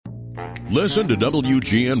Listen to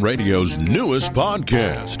WGN Radio's newest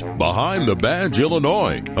podcast, Behind the Badge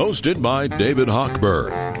Illinois, hosted by David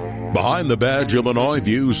Hochberg. Behind the Badge Illinois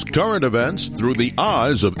views current events through the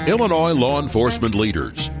eyes of Illinois law enforcement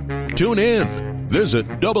leaders. Tune in. Visit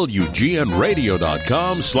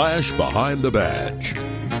WGNRadio.com/Behind the Badge.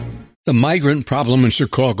 The migrant problem in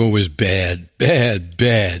Chicago is bad, bad,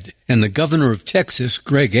 bad. And the governor of Texas,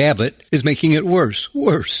 Greg Abbott, is making it worse.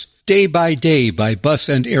 Day by day, by bus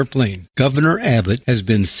and airplane, Governor Abbott has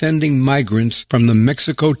been sending migrants from the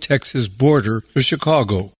Mexico-Texas border to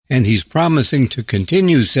Chicago, and he's promising to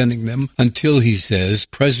continue sending them until, he says,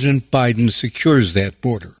 President Biden secures that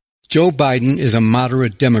border. Joe Biden is a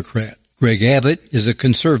moderate Democrat. Greg Abbott is a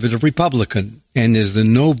conservative Republican, and as the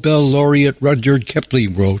Nobel laureate Rudyard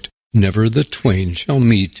Kipling wrote, never the twain shall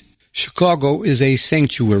meet. Chicago is a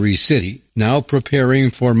sanctuary city, now preparing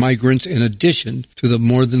for migrants in addition to the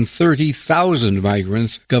more than 30,000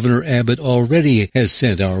 migrants Governor Abbott already has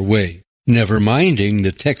sent our way. Never minding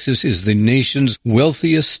that Texas is the nation's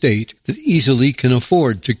wealthiest state that easily can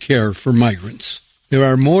afford to care for migrants. There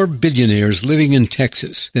are more billionaires living in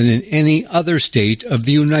Texas than in any other state of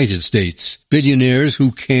the United States. Billionaires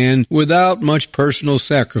who can, without much personal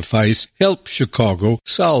sacrifice, help Chicago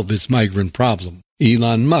solve its migrant problem.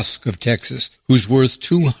 Elon Musk of Texas, who's worth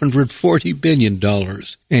 $240 billion,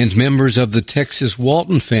 and members of the Texas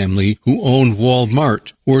Walton family who own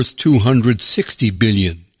Walmart, worth $260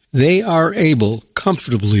 billion. They are able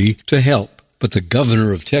comfortably to help, but the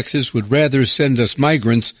governor of Texas would rather send us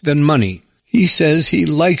migrants than money. He says he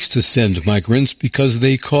likes to send migrants because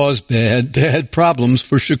they cause bad problems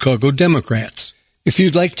for Chicago Democrats. If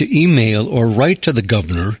you'd like to email or write to the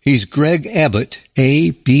governor, he's Greg Abbott,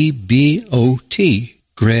 A-B-B-O-T.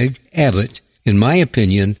 Greg Abbott. In my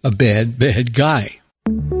opinion, a bad guy.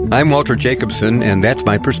 I'm Walter Jacobson, and that's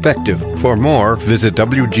my perspective. For more, visit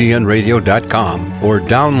WGNRadio.com or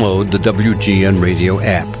download the WGN Radio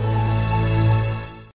app.